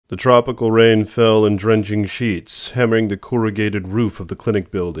The tropical rain fell in drenching sheets, hammering the corrugated roof of the clinic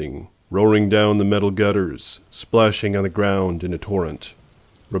building, roaring down the metal gutters, splashing on the ground in a torrent.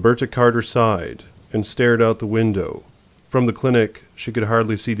 Roberta Carter sighed and stared out the window. From the clinic, she could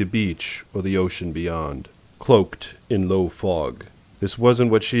hardly see the beach or the ocean beyond, cloaked in low fog. This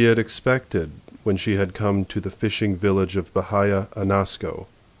wasn't what she had expected when she had come to the fishing village of Bahia Anasco,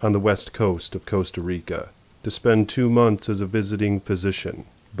 on the west coast of Costa Rica, to spend 2 months as a visiting physician.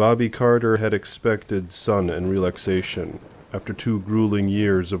 Bobby Carter had expected sun and relaxation after 2 grueling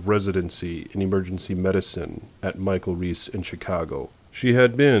years of residency in emergency medicine at Michael Reese in Chicago. She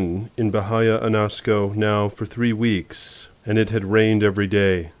had been in Bahia Anasco now for 3 weeks, and it had rained every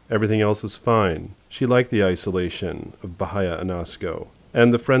day. Everything else was fine. She liked the isolation of Bahia Anasco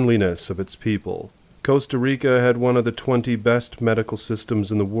and the friendliness of its people. Costa Rica had one of the 20 best medical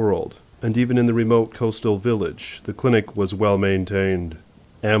systems in the world, and even in the remote coastal village, the clinic was well maintained,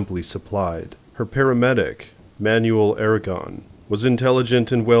 amply supplied. Her paramedic, Manuel Aragon, was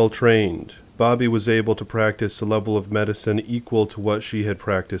intelligent and well trained. Bobby was able to practice a level of medicine equal to what she had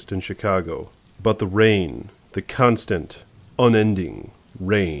practiced in Chicago. But the rain, the constant, unending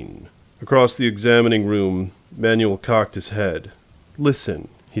rain. Across the examining room, Manuel cocked his head. "Listen,"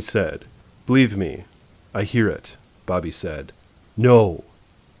 he said. "Believe me, I hear it," Bobby said. "No,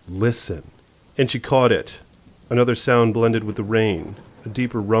 listen." And she caught it. Another sound blended with the rain, a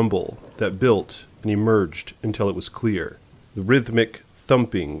deeper rumble that built and emerged until it was clear. The rhythmic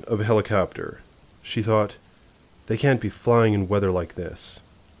thumping of a helicopter. She thought, they can't be flying in weather like this.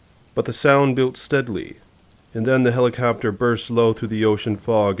 But the sound built steadily, and then the helicopter burst low through the ocean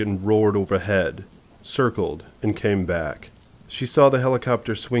fog and roared overhead, circled, and came back. She saw the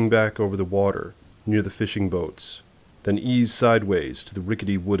helicopter swing back over the water, near the fishing boats, then ease sideways to the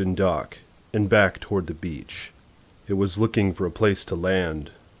rickety wooden dock, and back toward the beach. It was looking for a place to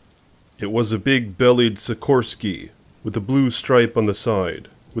land. It was a big-bellied Sikorsky, with a blue stripe on the side,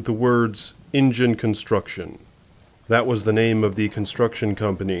 with the words, "Engine Construction." That was the name of the construction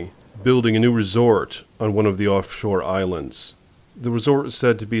company, building a new resort on one of the offshore islands. The resort is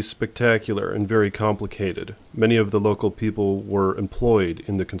said to be spectacular and very complicated. Many of the local people were employed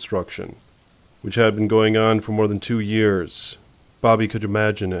in the construction, which had been going on for more than 2 years. Bobby could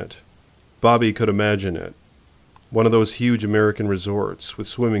imagine it. Bobby could imagine it. One of those huge American resorts with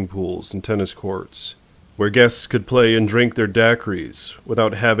swimming pools and tennis courts, where guests could play and drink their daiquiris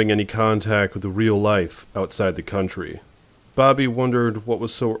without having any contact with the real life outside the country. Bobby wondered what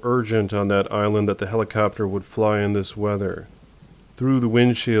was so urgent on that island that the helicopter would fly in this weather. Through the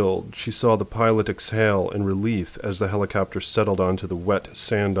windshield, she saw the pilot exhale in relief as the helicopter settled onto the wet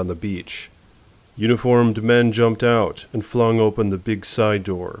sand on the beach. Uniformed men jumped out and flung open the big side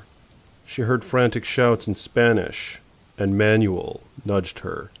door. She heard frantic shouts in Spanish, and Manuel nudged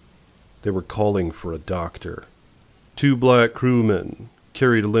her. They were calling for a doctor. 2 black crewmen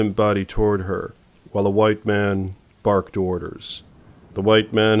carried a limp body toward her, while a white man barked orders. The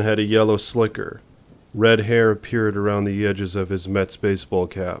white man had a yellow slicker. Red hair appeared around the edges of his Mets baseball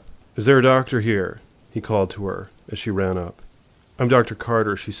cap. "Is there a doctor here?" he called to her as she ran up. "I'm Dr.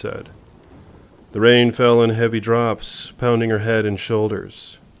 Carter," she said. The rain fell in heavy drops, pounding her head and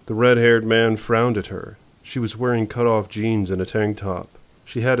shoulders. The red-haired man frowned at her. She was wearing cut-off jeans and a tank top.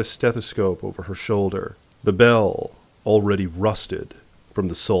 She had a stethoscope over her shoulder. The bell, already rusted from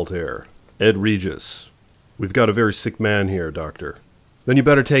the salt air. "Ed Regis. We've got a very sick man here, doctor." "Then you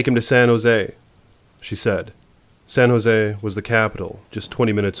better take him to San Jose," she said. San Jose was the capital, just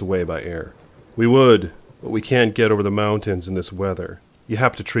 20 minutes away by air. "We would, but we can't get over the mountains in this weather. You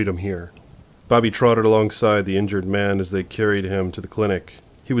have to treat him here." Bobby trotted alongside the injured man as they carried him to the clinic.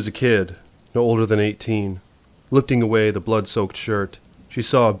 He was a kid, no older than 18. Lifting away the blood-soaked shirt, she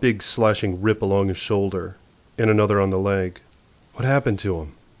saw a big slashing rip along his shoulder, and another on the leg. What happened to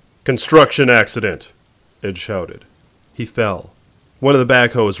him? "Construction accident," Ed shouted. He fell. One of the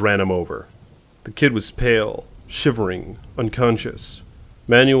backhoes ran him over. The kid was pale, shivering, unconscious.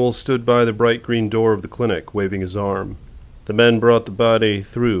 Manuel stood by the bright green door of the clinic, waving his arm. The men brought the body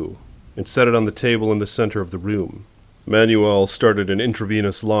through and set it on the table in the center of the room. Manuel started an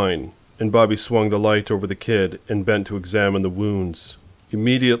intravenous line, and Bobby swung the light over the kid and bent to examine the wounds.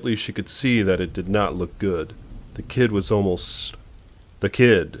 Immediately she could see that it did not look good. The kid would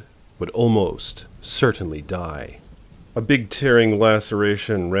almost certainly die. A big tearing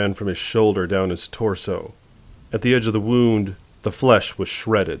laceration ran from his shoulder down his torso. At the edge of the wound, the flesh was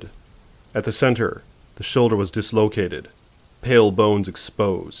shredded. At the center, the shoulder was dislocated, pale bones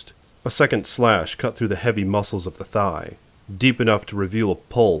exposed. A second slash cut through the heavy muscles of the thigh, deep enough to reveal a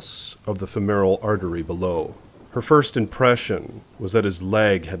pulse of the femoral artery below. Her first impression was that his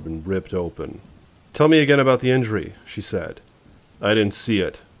leg had been ripped open. "Tell me again about the injury," she said. "I didn't see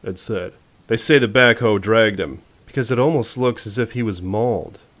it," Ed said. "They say the backhoe dragged him." "Because it almost looks as if he was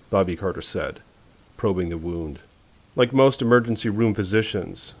mauled," Bobby Carter said, probing the wound. Like most emergency room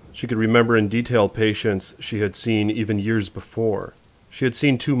physicians, she could remember in detail patients she had seen even years before. She had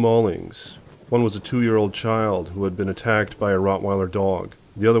seen 2 maulings. One was a 2-year-old child who had been attacked by a Rottweiler dog.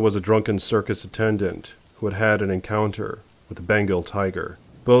 The other was a drunken circus attendant who had had an encounter with a Bengal tiger.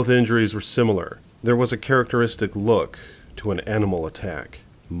 Both injuries were similar. There was a characteristic look to an animal attack.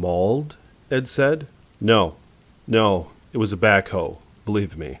 "Mauled?" Ed said. No, it was a backhoe,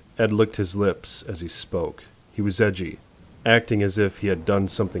 believe me." Ed licked his lips as he spoke. He was edgy, acting as if he had done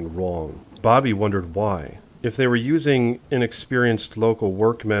something wrong. Bobby wondered why. If they were using inexperienced local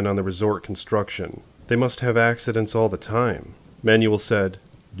workmen on the resort construction, they must have accidents all the time. Manuel said,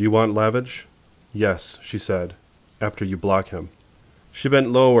 "Do you want lavage?" "Yes," she said, "after you block him." She bent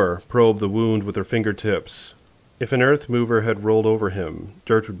lower, probed the wound with her fingertips. If an earth mover had rolled over him,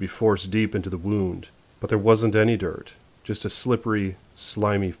 dirt would be forced deep into the wound. But there wasn't any dirt, just a slippery,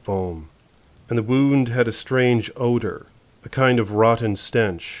 slimy foam. And the wound had a strange odor, a kind of rotten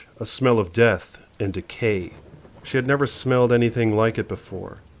stench, a smell of death and decay. She had never smelled anything like it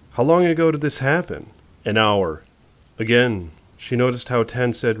before. How long ago did this happen? An hour. Again, she noticed how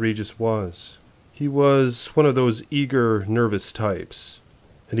tense Ed Regis was. He was one of those eager, nervous types,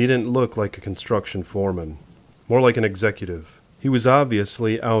 and he didn't look like a construction foreman, more like an executive. He was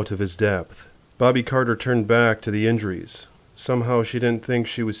obviously out of his depth. Bobby Carter turned back to the injuries. Somehow she didn't think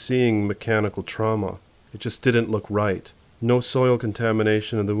she was seeing mechanical trauma. It just didn't look right. No soil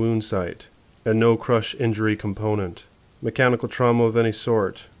contamination in the wound site, and no crush injury component. Mechanical trauma of any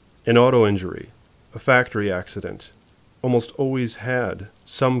sort. An auto injury. A factory accident. Almost always had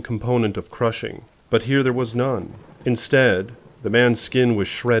some component of crushing. But here there was none. Instead, the man's skin was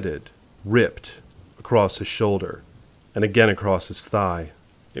shredded, ripped, across his shoulder, and again across his thigh.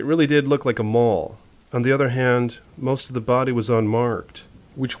 It really did look like a maul. On the other hand, most of the body was unmarked,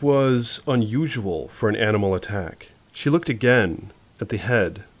 which was unusual for an animal attack. She looked again at the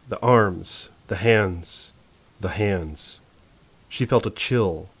head, the arms, the hands. She felt a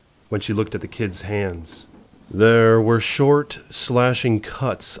chill when she looked at the kid's hands. There were short, slashing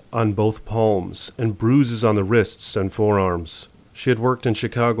cuts on both palms and bruises on the wrists and forearms. She had worked in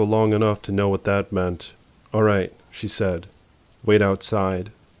Chicago long enough to know what that meant. "All right," she said. "Wait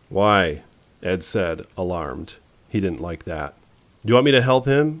outside." "Why?" Ed said, alarmed. He didn't like that. "Do you want me to help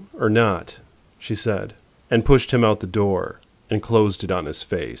him or not?" she said, and pushed him out the door and closed it on his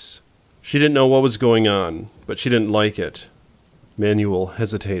face. She didn't know what was going on, but she didn't like it. Manuel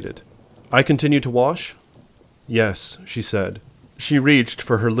hesitated. "I continue to wash?" "Yes," she said. She reached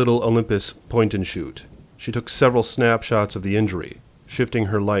for her little Olympus point-and-shoot. She took several snapshots of the injury, shifting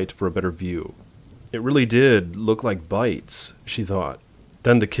her light for a better view. It really did look like bites, she thought.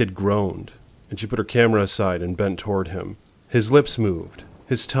 Then the kid groaned, and she put her camera aside and bent toward him. His lips moved,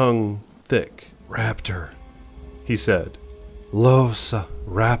 his tongue thick. "Raptor," he said. "Losa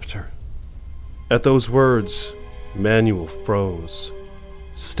Raptor." At those words, Manuel froze,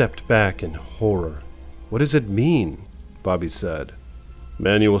 stepped back in horror. "What does it mean?" Bobby said.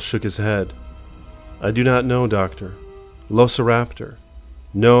 Manuel shook his head. "I do not know, Doctor. Losa Raptor.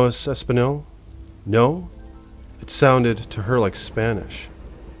 No es Espanol? No?" It sounded to her like Spanish.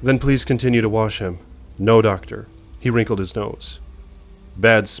 "Then please continue to wash him." "No, Doctor." He wrinkled his nose.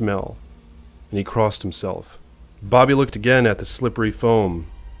 "Bad smell." And he crossed himself. Bobby looked again at the slippery foam,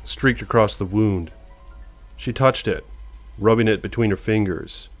 streaked across the wound. She touched it, rubbing it between her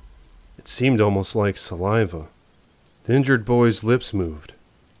fingers. It seemed almost like saliva. The injured boy's lips moved.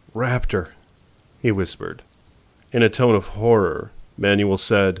 "Raptor," he whispered. In a tone of horror, Manuel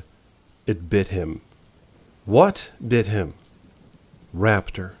said, "It bit him." "What bit him?"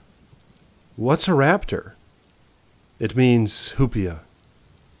 "Raptor." "What's a raptor?" "It means hupia."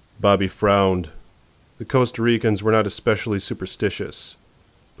 Bobby frowned. The Costa Ricans were not especially superstitious,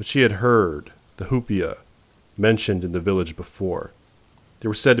 but she had heard the hupia mentioned in the village before. They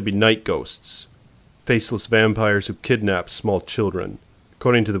were said to be night ghosts, faceless vampires who kidnapped small children.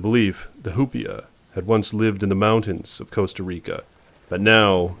 According to the belief, the hupia had once lived in the mountains of Costa Rica, but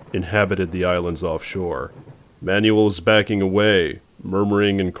now inhabited the islands offshore. Manuel was backing away,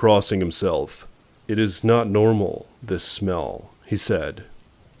 murmuring and crossing himself. "It is not normal, this smell," he said.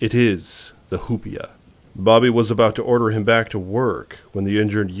 "It is the hupia." Bobby was about to order him back to work when the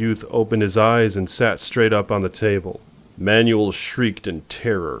injured youth opened his eyes and sat straight up on the table. Manuel shrieked in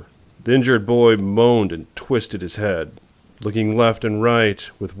terror. The injured boy moaned and twisted his head, looking left and right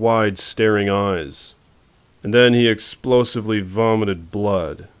with wide, staring eyes. and then he explosively vomited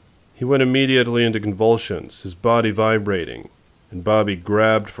blood. He went immediately into convulsions, his body vibrating, and Bobby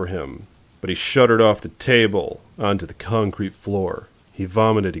grabbed for him, but he shuddered off the table onto the concrete floor. He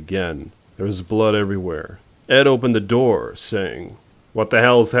vomited again. There was blood everywhere. Ed opened the door, saying, "What the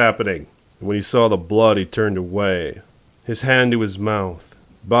hell's happening?" And when he saw the blood, he turned away, his hand to his mouth.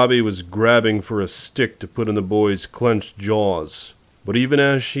 Bobby was grabbing for a stick to put in the boy's clenched jaws, but even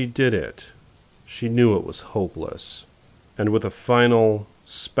as she did it, she knew it was hopeless. And with a final,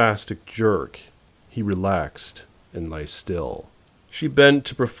 spastic jerk, he relaxed and lay still. She bent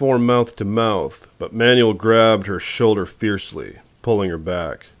to perform mouth-to-mouth, but Manuel grabbed her shoulder fiercely, pulling her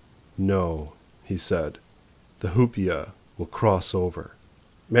back. "No," he said. "The Hupia will cross over."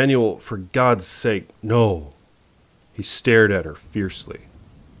 "Manuel, for God's sake, no." He stared at her fiercely.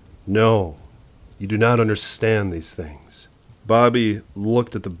 "No, you do not understand these things." Bobby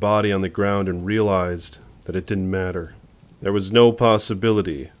looked at the body on the ground and realized that it didn't matter. There was no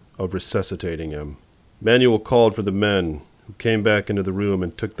possibility of resuscitating him. Manuel called for the men, who came back into the room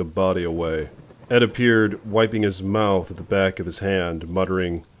and took the body away. Ed appeared, wiping his mouth at the back of his hand,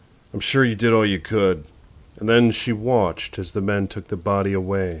 muttering, "I'm sure you did all you could." And then she watched as the men took the body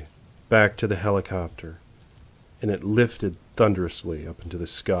away, back to the helicopter, and it lifted thunderously up into the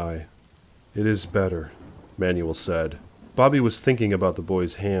sky. "It is better," Manuel said. Bobby was thinking about the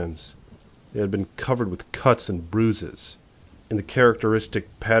boy's hands. They had been covered with cuts and bruises, in the characteristic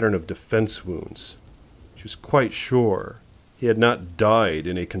pattern of defense wounds. She was quite sure he had not died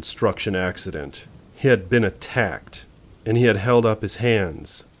in a construction accident. He had been attacked, and he had held up his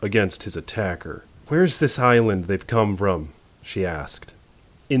hands against his attacker. "Where's this island they've come from?" she asked.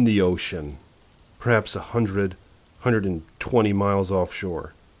 "In the ocean. Perhaps 120 miles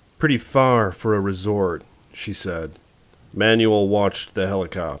offshore. Pretty far for a resort," she said. Manuel watched the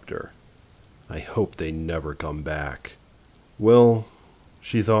helicopter. "I hope they never come back." Well,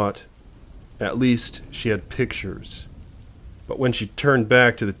 she thought, at least she had pictures. But when she turned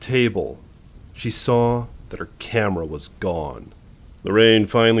back to the table, she saw that her camera was gone. The rain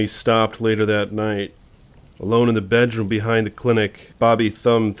finally stopped later that night. Alone in the bedroom behind the clinic, Bobby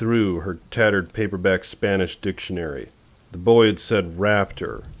thumbed through her tattered paperback Spanish dictionary. The boy had said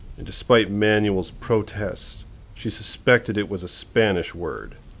Raptor, and despite Manuel's protests, she suspected it was a Spanish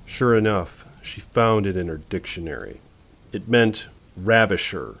word. Sure enough, she found it in her dictionary. It meant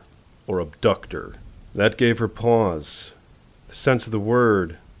ravisher or abductor. That gave her pause. The sense of the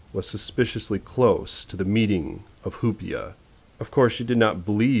word was suspiciously close to the meaning of Hupia. Of course, she did not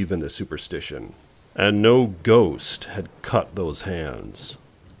believe in the superstition, and no ghost had cut those hands.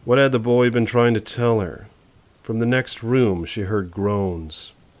 What had the boy been trying to tell her? From the next room, she heard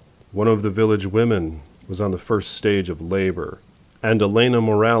groans. One of the village women was on the first stage of labor, and Elena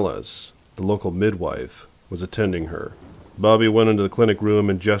Morales, the local midwife, was attending her. Bobby went into the clinic room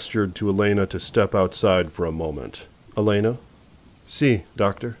and gestured to Elena to step outside for a moment. "Elena?" "Si,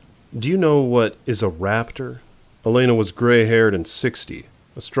 doctor." "Do you know what is a raptor?" Elena was gray-haired and 60,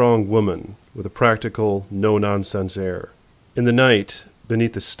 a strong woman with a practical, no-nonsense air. In the night,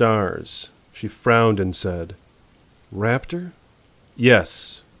 beneath the stars, she frowned and said, "Raptor?"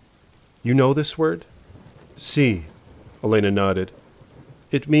 "Yes. You know this word?" "Si," Elena nodded.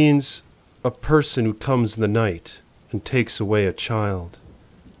 "It means a person who comes in the night and takes away a child."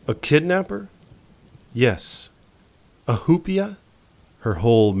 "A kidnapper?" "Yes." "A Hupia?" Her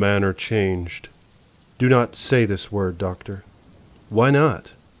whole manner changed. "Do not say this word, doctor." "Why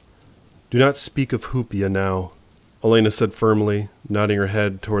not?" "Do not speak of Hupia now," Elena said firmly, nodding her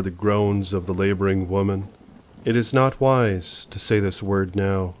head toward the groans of the laboring woman. "It is not wise to say this word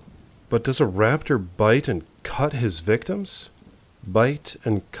now." "But does a raptor bite and cut his victims?" "Bite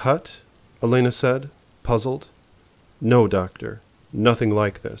and cut?" Elena said, puzzled. "No, doctor, nothing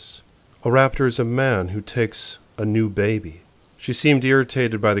like this. A raptor is a man who takes a new baby." She seemed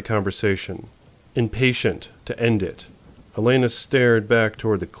irritated by the conversation, impatient to end it. Elena stared back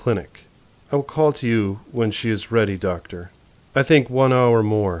toward the clinic. "I will call to you when she is ready, doctor. I think 1 hour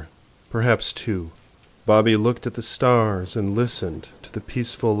more, perhaps 2. Bobby looked at the stars and listened to the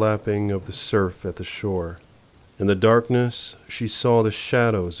peaceful lapping of the surf at the shore. In the darkness, she saw the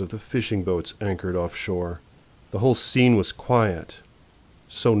shadows of the fishing boats anchored offshore. The whole scene was quiet,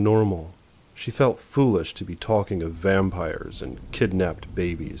 so normal. She felt foolish to be talking of vampires and kidnapped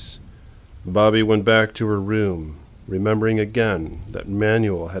babies. Bobby went back to her room, remembering again that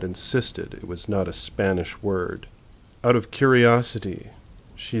Manuel had insisted it was not a Spanish word. Out of curiosity,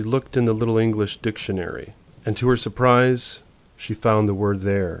 she looked in the little English dictionary, and to her surprise, she found the word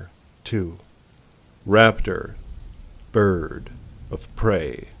there, too. Raptor, bird of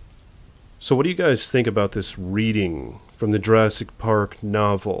prey. So what do you guys think about this reading from the Jurassic Park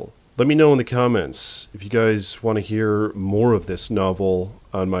novel? Let me know in the comments if you guys want to hear more of this novel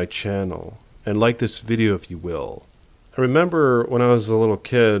on my channel. And like this video if you will. I remember when I was a little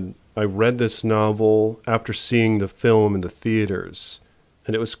kid, I read this novel after seeing the film in the theaters.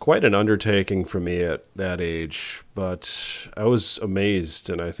 And it was quite an undertaking for me at that age, but I was amazed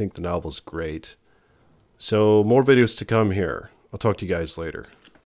and I think the novel's great. So more videos to come here. I'll talk to you guys later.